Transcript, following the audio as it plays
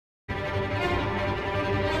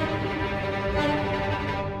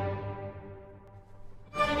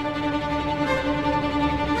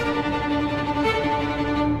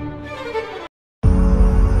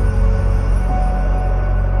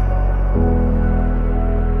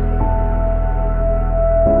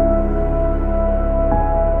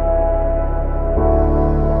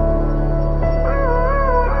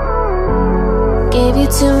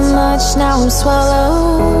much, now I'm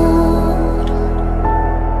swallowed.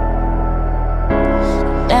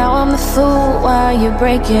 Now I'm the fool while you're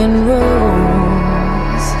breaking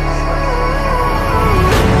rules.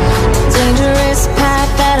 Dangerous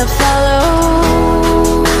path that I follow.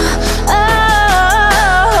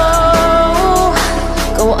 Oh,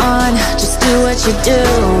 go on, just do what you do.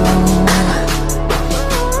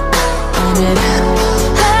 And it hurts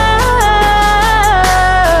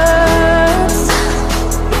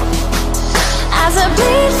as I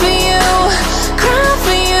bleed for you, cry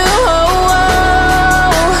for you. Oh,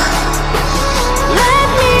 oh. Let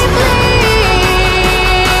me bleed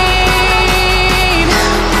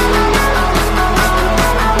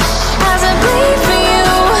as I bleed for you,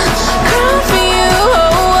 cry for you.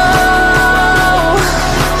 Oh, oh.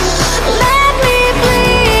 Let me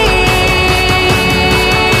bleed.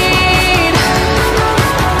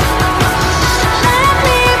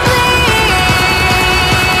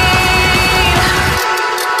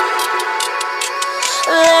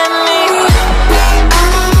 Let me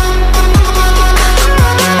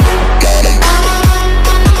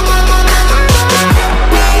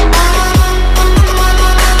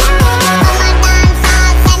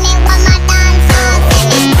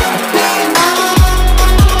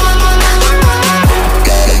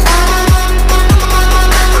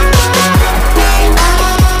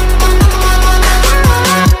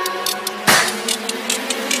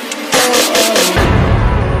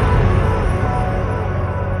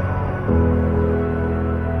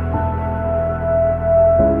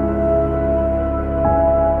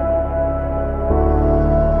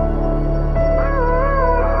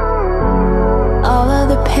all of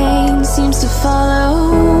the pain seems to follow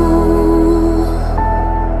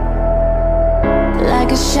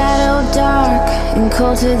like a shadow, dark and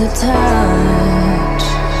cold to the touch.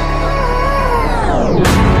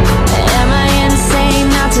 Am I insane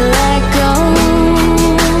not to let go?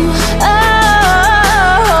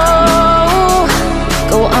 Oh,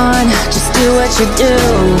 go on, just do what you do.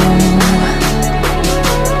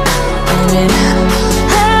 And it hurts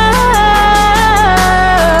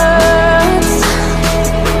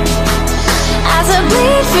as I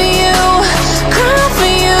bleed for you, cry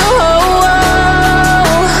for you. Oh, oh.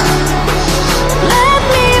 Let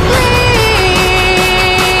me bleed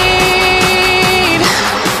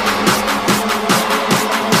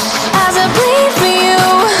as I bleed for you,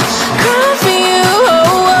 cry for you.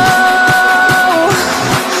 Oh, oh.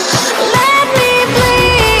 Let me bleed.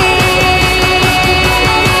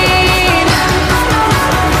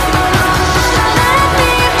 Let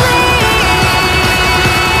me bleed.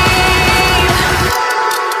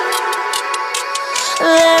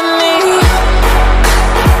 Let me.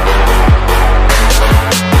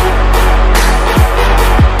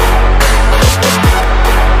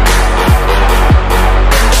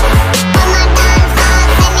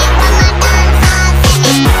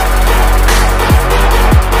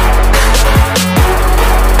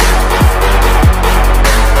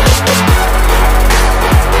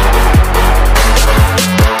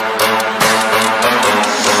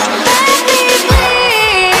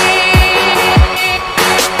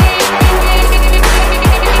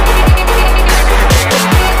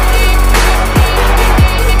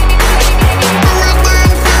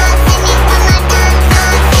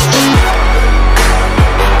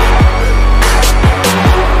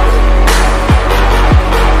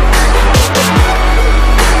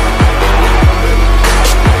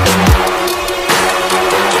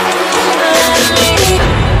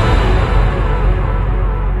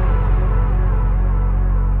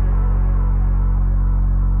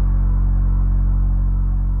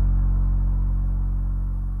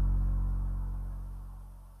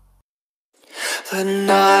 The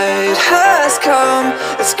night has come,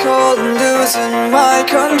 it's cold and losing my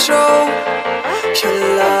control.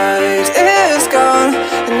 Your light is gone,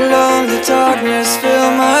 and lonely darkness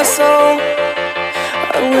fill my soul.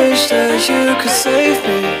 I wish that you could save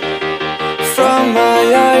me from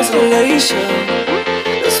my isolation.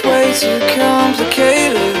 It's way too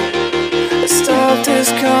complicated. Let's stop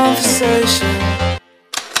this conversation.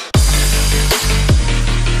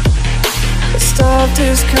 Let's stop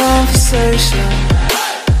this conversation.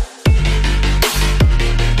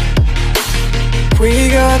 We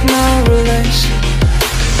got no relation.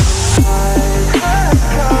 I have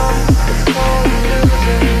come, it's cold and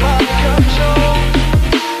losing my control.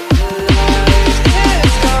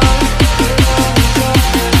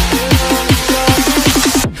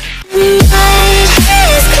 The light is gone, the night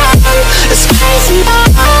is gone, it's crazy. The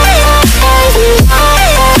night is gone,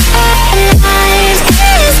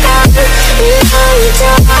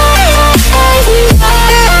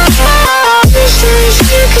 I wish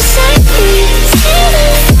that you could say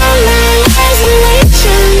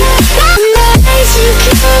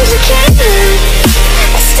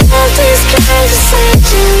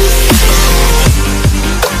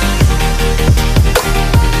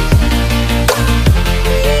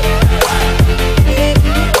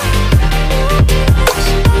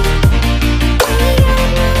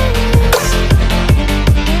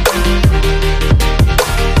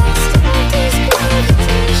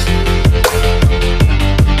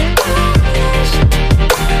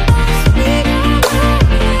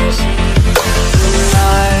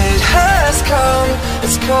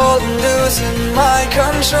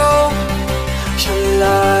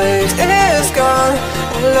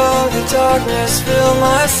lonely darkness fill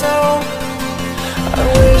my soul. I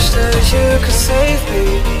wish that you could save me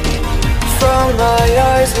from my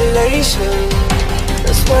isolation.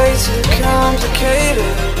 It's way too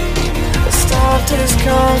complicated. Let's stop this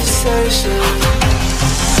conversation.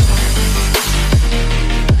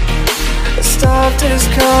 Let's stop this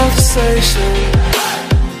conversation.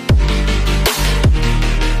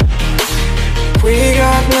 We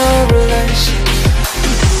got no relation.